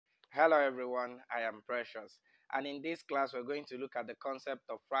Hello everyone, I am Precious, and in this class we're going to look at the concept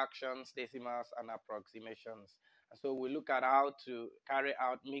of fractions, decimals, and approximations. And so we look at how to carry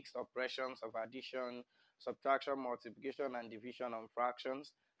out mixed operations of addition, subtraction, multiplication, and division on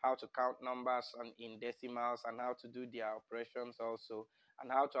fractions, how to count numbers in decimals, and how to do their operations also,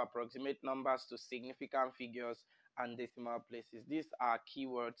 and how to approximate numbers to significant figures and decimal places. These are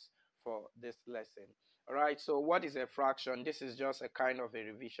keywords for this lesson. All right, so what is a fraction? This is just a kind of a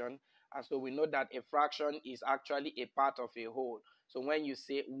revision. And so we know that a fraction is actually a part of a whole. So when you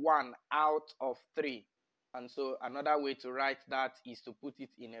say 1 out of 3, and so another way to write that is to put it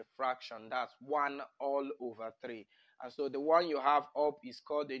in a fraction. That's 1 all over 3. And so the one you have up is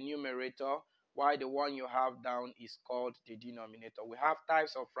called the numerator, while the one you have down is called the denominator. We have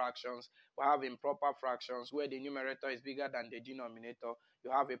types of fractions. We have improper fractions where the numerator is bigger than the denominator.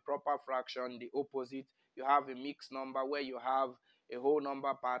 You have a proper fraction, the opposite. You have a mixed number where you have a whole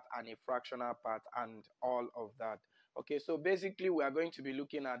number part and a fractional part and all of that. Okay, so basically we are going to be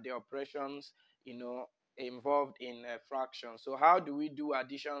looking at the operations, involved in a fraction. So how do we do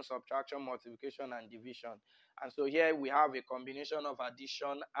addition, subtraction, multiplication, and division? And so here we have a combination of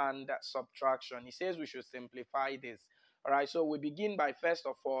addition and subtraction. It says we should simplify this. All right, so we begin by first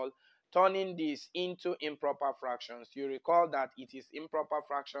of all turning this into improper fractions. You recall that it is improper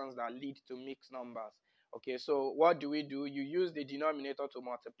fractions that lead to mixed numbers. Okay, so what do? You use the denominator to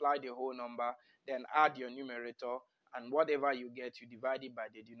multiply the whole number, then add your numerator, and whatever you get, you divide it by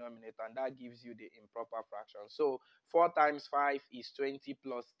the denominator, and that gives you the improper fraction. So 4 times 5 is 20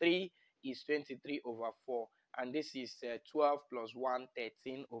 plus 3 is 23 over 4. And this is 12 plus 1,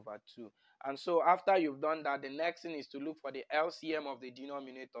 13 over 2. And so after you've done that, the next thing is to look for the LCM of the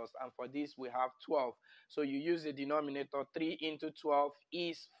denominators. And for this, we have 12. So you use the denominator. 3 into 12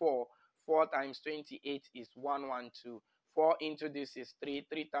 is 4. 4 times 28 is 112. 4 into this is 3.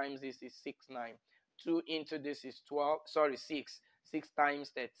 3 times this is 6, 9. 2 into this is 6. 6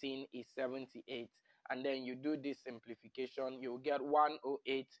 times 13 is 78. And then you do this simplification. You'll get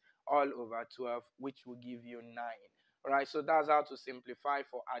 108 all over 12, which will give you 9. All right, so that's how to simplify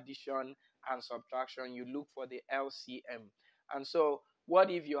for addition and subtraction. You look for the LCM. And so what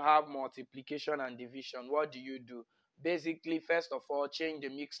if you have multiplication and division? What do? Basically, first of all, change the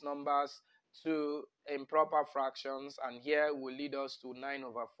mixed numbers to improper fractions, and here will lead us to 9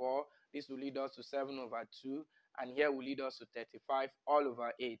 over 4. This will lead us to 7 over 2, and here will lead us to 35 all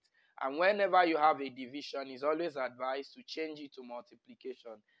over 8. And whenever you have a division, it's always advised to change it to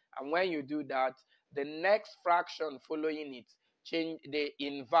multiplication. And when you do that, the next fraction following it, they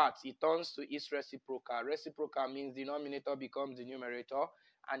invert. It turns to its reciprocal. Reciprocal means denominator becomes the numerator,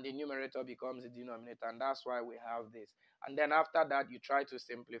 and the numerator becomes the denominator, and that's why we have this. And then after that, you try to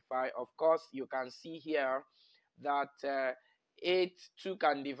simplify. Of course, you can see here that 2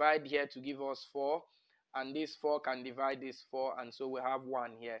 can divide here to give us 4, and this 4 can divide this 4, and so we have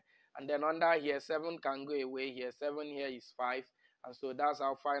 1 here. And then under here, 7 can go away here. 7 here is 5, and so that's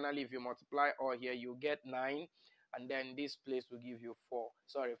how finally, if you multiply all here, you get 9, and then this place will give you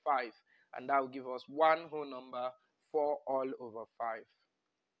 5, and that will give us one whole number, 4 all over 5.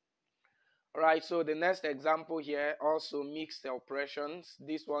 All right, so the next example here also mixed operations.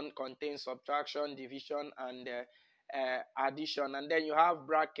 This one contains subtraction, division, and addition, and then you have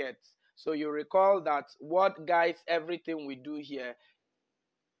brackets. So you recall that what guides everything we do here.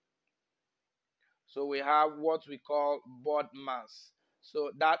 So we have what we call board mass.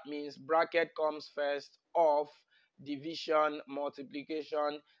 So that means bracket comes first of division,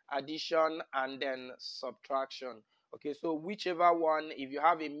 multiplication, addition, and then subtraction. Okay, so whichever one, if you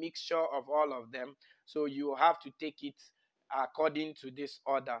have a mixture of all of them, so you have to take it according to this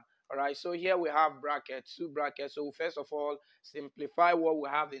order. All right, so here we have brackets, 2 brackets. So first of all, simplify what we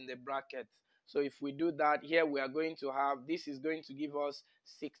have in the bracket. So if we do that, here we are going to have, this is going to give us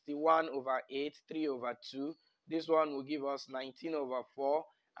 61 over 8, 3 over 2. This one will give us 19 over 4,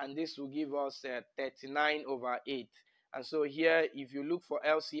 and this will give us 39 over 8. And so here, if you look for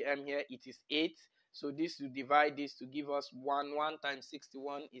LCM here, it is 8. So this will divide this to give us 1. 1 times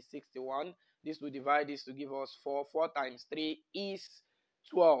 61 is 61. This will divide this to give us 4. 4 times 3 is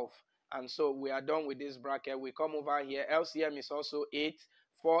 12. And so we are done with this bracket. We come over here. LCM is also 8.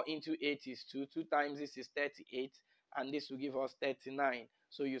 4 into 8 is 2. 2 times this is 38. And this will give us 39.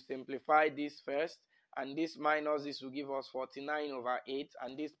 So you simplify this first. And this minus this will give us 49 over 8.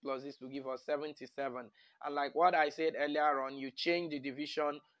 And this plus this will give us 77. And like what I said earlier on, you change the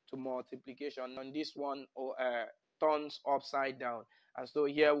division to multiplication. On this one turns upside down. And so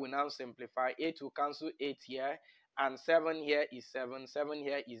here we now simplify. 8 will cancel 8 here. And 7 here is 7. 7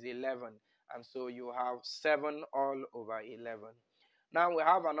 here is 11. And so you have 7 all over 11. Now we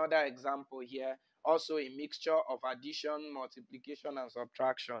have another example here, also a mixture of addition, multiplication, and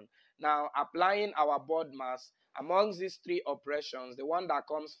subtraction. Now, applying our board mass amongst these three operations, the one that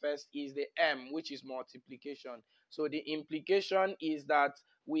comes first is the M, which is multiplication. So the implication is that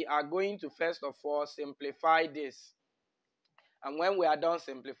we are going to first of all simplify this. And when we are done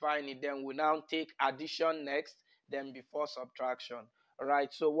simplifying it, then we now take addition next, then before subtraction. All right,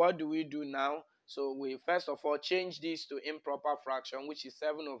 so what do we do now? So we first of all change this to improper fraction, which is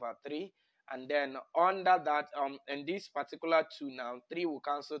 7 over 3. And then under that, in this particular 2 now, 3 will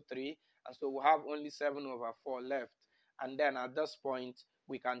cancel 3. And so we'll have only 7 over 4 left. And then at this point,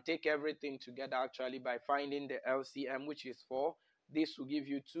 we can take everything together actually by finding the LCM, which is 4. This will give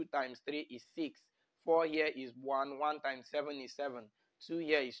you 2 times 3 is 6. 4 here is 1. 1 times 7 is 7. 2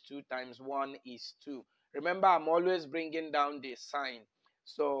 here is 2 times 1 is 2. Remember, I'm always bringing down the sign.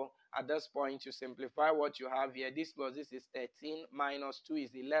 So at this point, you simplify what you have here. This plus this is 13 minus 2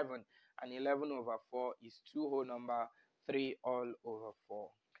 is 11. And 11 over 4 is 2 whole number 3 all over 4.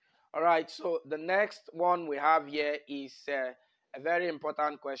 All right, so the next one we have here is a very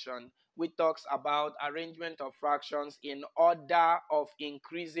important question which talks about arrangement of fractions in order of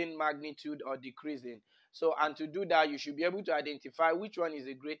increasing magnitude or decreasing. So, and to do that, you should be able to identify which one is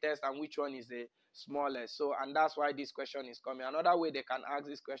the greatest and which one is the smallest. So, and that's why this question is coming. Another way they can ask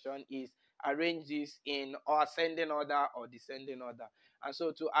this question is arrange this in ascending order or descending order. And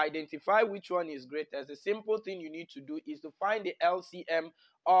so to identify which one is greatest, the simple thing you need to do is to find the LCM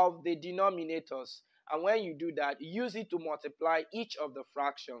of the denominators. And when you do that, use it to multiply each of the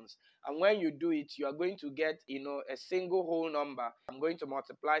fractions. And when you do it, you are going to get, a single whole number. I'm going to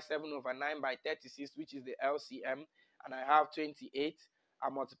multiply 7 over 9 by 36, which is the LCM, and I have 28. I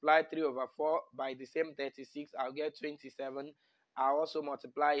multiply 3 over 4 by the same 36, I'll get 27. I also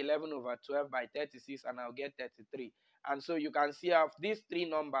multiply 11 over 12 by 36, and I'll get 33. And so you can see of these three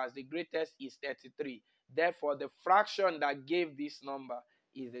numbers, the greatest is 33. Therefore, the fraction that gave this number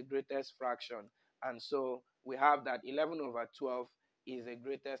is the greatest fraction. And so we have that 11 over 12 is the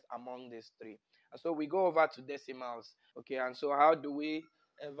greatest among these three. And so we go over to decimals. Okay, and so how do we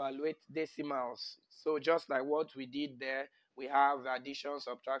evaluate decimals? So just like what we did there, we have addition,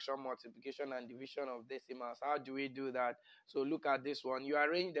 subtraction, multiplication, and division of decimals. How do we do that? So look at this one. You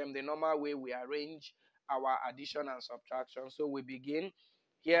arrange them the normal way we arrange our addition and subtraction. So we begin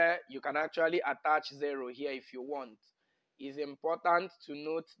here. You can actually attach 0 here if you want. It's important to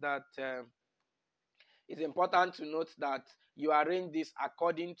note that you arrange this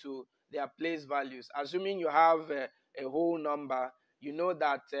according to their place values. Assuming you have a whole number, you know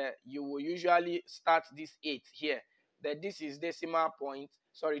that you will usually start this 8 here. That this is decimal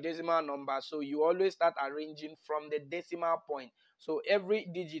number. So you always start arranging from the decimal point. So every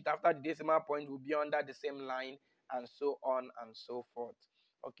digit after the decimal point will be under the same line, and so on and so forth.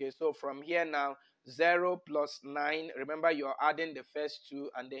 Okay, so from here now, 0 plus 9. Remember, you're adding the first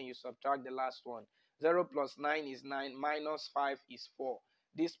 2 and then you subtract the last one. 0 plus 9 is 9, minus 5 is 4.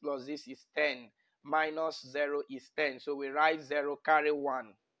 This plus this is 10, minus 0 is 10. So we write 0, carry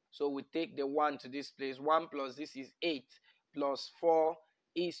 1. So we take the 1 to this place. 1 plus this is 8, plus 4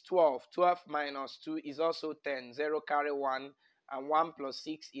 is 12. 12 minus 2 is also 10. 0 carry 1. And 1 plus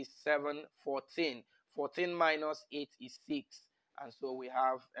 6 is 7, 14. 14 minus 8 is 6. And so we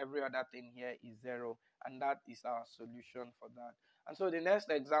have every other thing here is 0. And that is our solution for that. And so the next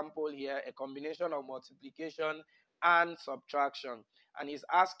example here, a combination of multiplication and subtraction. And it's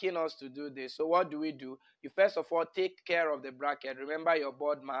asking us to do this. So what do? You first of all take care of the bracket. Remember your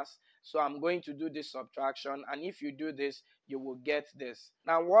board mass. So I'm going to do this subtraction. And if you do this, you will get this.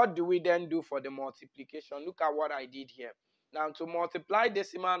 Now what do we then do for the multiplication? Look at what I did here. Now to multiply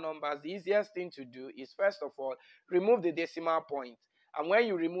decimal numbers, the easiest thing to do is first of all, remove the decimal point. And when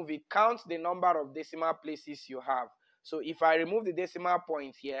you remove it, count the number of decimal places you have. So if I remove the decimal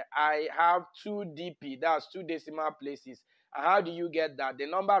point here, I have 2 DP, that's 2 decimal places. And how do you get that? The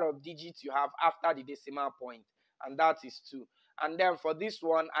number of digits you have after the decimal point, and that is 2. And then for this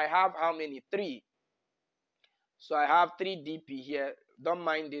one, I have how many? 3. So I have 3 DP here. Don't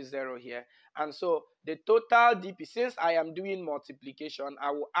mind this 0 here. And so the total DP, since I am doing multiplication, I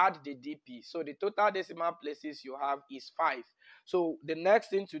will add the DP. So the total decimal places you have is 5. So the next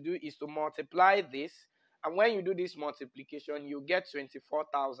thing to do is to multiply this. And when you do this multiplication, you get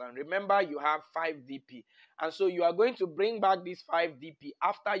 24,000. Remember, you have 5 DP. And so you are going to bring back this 5 DP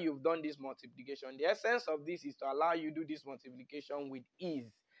after you've done this multiplication. The essence of this is to allow you to do this multiplication with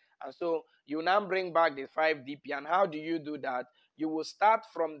ease. And so you now bring back the 5 DP. And how do you do that? You will start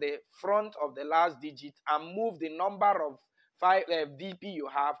from the front of the last digit and move the number of 5 DP you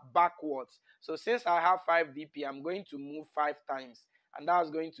have backwards. So since I have 5 DP, I'm going to move 5 times. and that's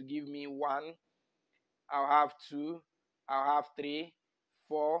going to give me 1. I'll have 2, I'll have 3,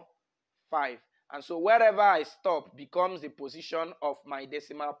 4, 5. And so wherever I stop becomes the position of my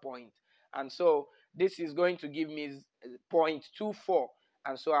decimal point. And so this is going to give me 0.24.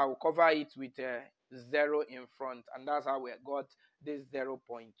 And so I will cover it with a 0 in front. And that's how we got this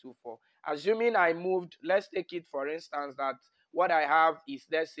 0.24. Assuming I moved, let's take it for instance that what I have is,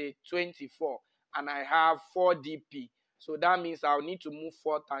 let's say, 24. And I have 4 dp. So that means I'll need to move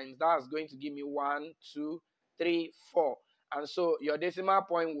 4 times. That's going to give me 1, 2, 3, 4. And so your decimal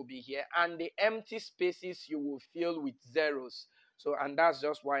point will be here. And the empty spaces you will fill with zeros. So, and that's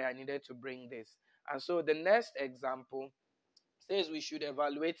just why I needed to bring this. And so the next example says we should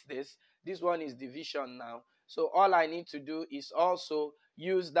evaluate this. This one is division now. So all I need to do is also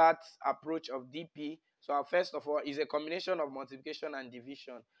use that approach of DP. So I'll first of all, is a combination of multiplication and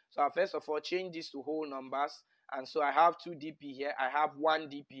division. So I'll first of all change this to whole numbers. And so I have 2 dp here. I have 1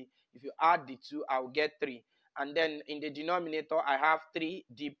 dp. If you add the 2, I'll get 3. And then in the denominator, I have 3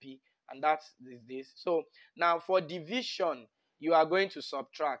 dp. And that's this. So now for division, you are going to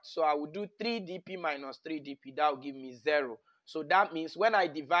subtract. So I will do 3 dp minus 3 dp. That will give me 0. So that means when I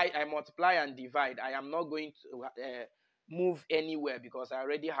divide, I multiply and divide, I am not going to move anywhere because I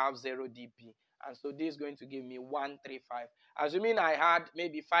already have 0 dp. And so this is going to give me 135. Assuming I had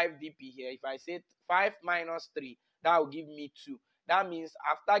maybe 5 dp here, if I say 5 minus 3, that will give me 2. That means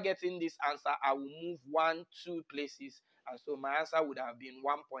after getting this answer, I will move 1, 2 places. And so my answer would have been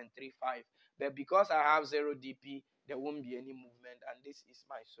 1.35. But because I have 0 dp, there won't be any movement. And this is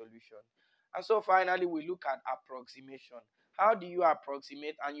my solution. And so finally, we look at approximation. How do you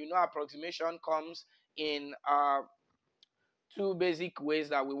approximate? And you know approximation comes in 2 basic ways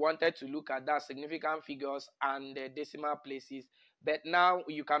that we wanted to look at, that significant figures and decimal places. But now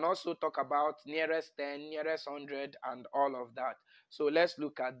you can also talk about nearest 10, nearest 100, and all of that. So let's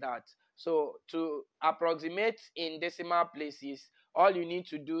look at that. So to approximate in decimal places, all you need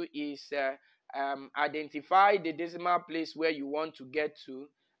to do is identify the decimal place where you want to get to,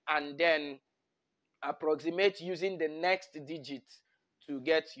 and then approximate using the next digit to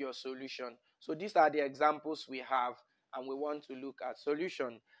get your solution. So these are the examples we have, and we want to look at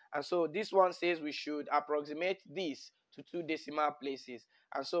solution. And so this one says we should approximate this to 2 decimal places.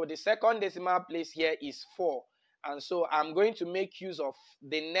 And so the second decimal place here is 4. And so I'm going to make use of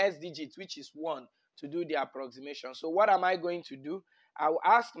the next digit, which is 1, to do the approximation. So what am I going to do? I'll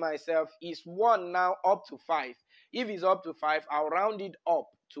ask myself, is 1 now up to 5? If it's up to 5, I'll round it up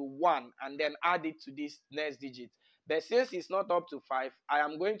to 1 and then add it to this next digit. But since it's not up to 5, I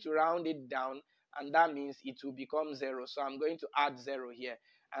am going to round it down, and that means it will become 0. So I'm going to add 0 here.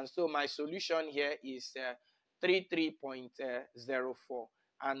 And so my solution here is 33.04.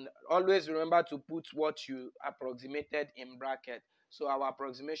 And always remember to put what you approximated in bracket. So our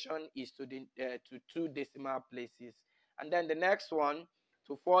approximation is to 2 decimal places. And then the next one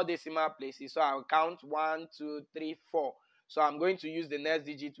to 4 decimal places. So I'll count 1, 2, 3, 4. So I'm going to use the next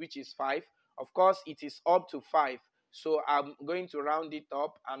digit, which is 5. Of course, it is up to 5. So I'm going to round it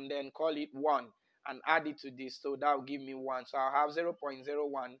up and then call it 1 and add it to this. So that will give me 1. So I'll have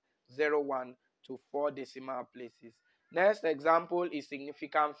 0.0101 to 4 decimal places. Next example is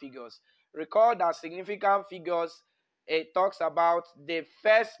significant figures. Recall that significant figures, it talks about the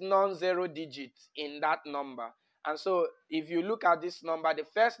first non-zero digit in that number. And so if you look at this number, the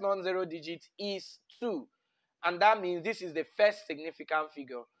first non-zero digit is 2. And that means this is the first significant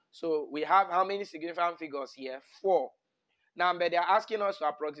figure. So we have how many significant figures here? 4. Now, but they're asking us to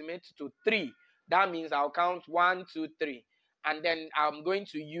approximate to 3. That means I'll count 1, 2, 3. And then I'm going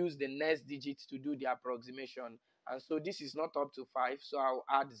to use the next digit to do the approximation. And so this is not up to 5, so I'll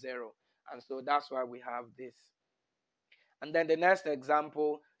add 0. And so that's why we have this. And then the next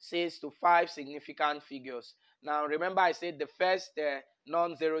example says to 5 significant figures. Now, remember I said the first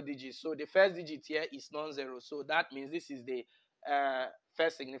non-zero digit. So the first digit here is non-zero. So that means this is the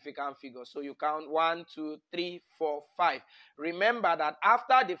first significant figure. So you count 1, 2, 3, 4, 5. Remember that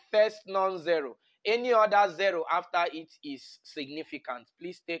after the first non-zero, any other 0 after it is significant.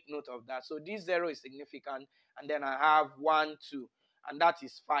 Please take note of that. So this 0 is significant. And then I have 1, 2. And that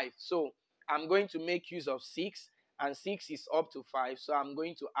is 5. So I'm going to make use of 6. And 6 is up to 5. So I'm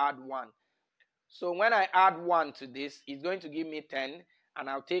going to add 1. So when I add 1 to this, it's going to give me 10. And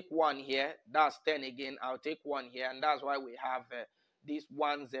I'll take 1 here. That's 10 again. I'll take 1 here. And that's why we have this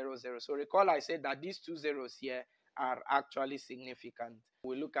 1, 0, 0. So recall I said that these 2 zeros here are actually significant.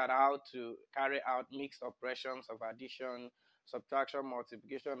 We look at how to carry out mixed operations of addition, subtraction,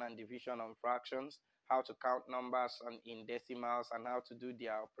 multiplication, and division on fractions, how to count numbers in decimals, and how to do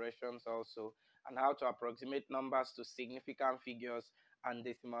their operations also. and how to approximate numbers to significant figures and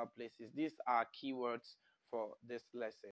decimal places. These are keywords for this lesson.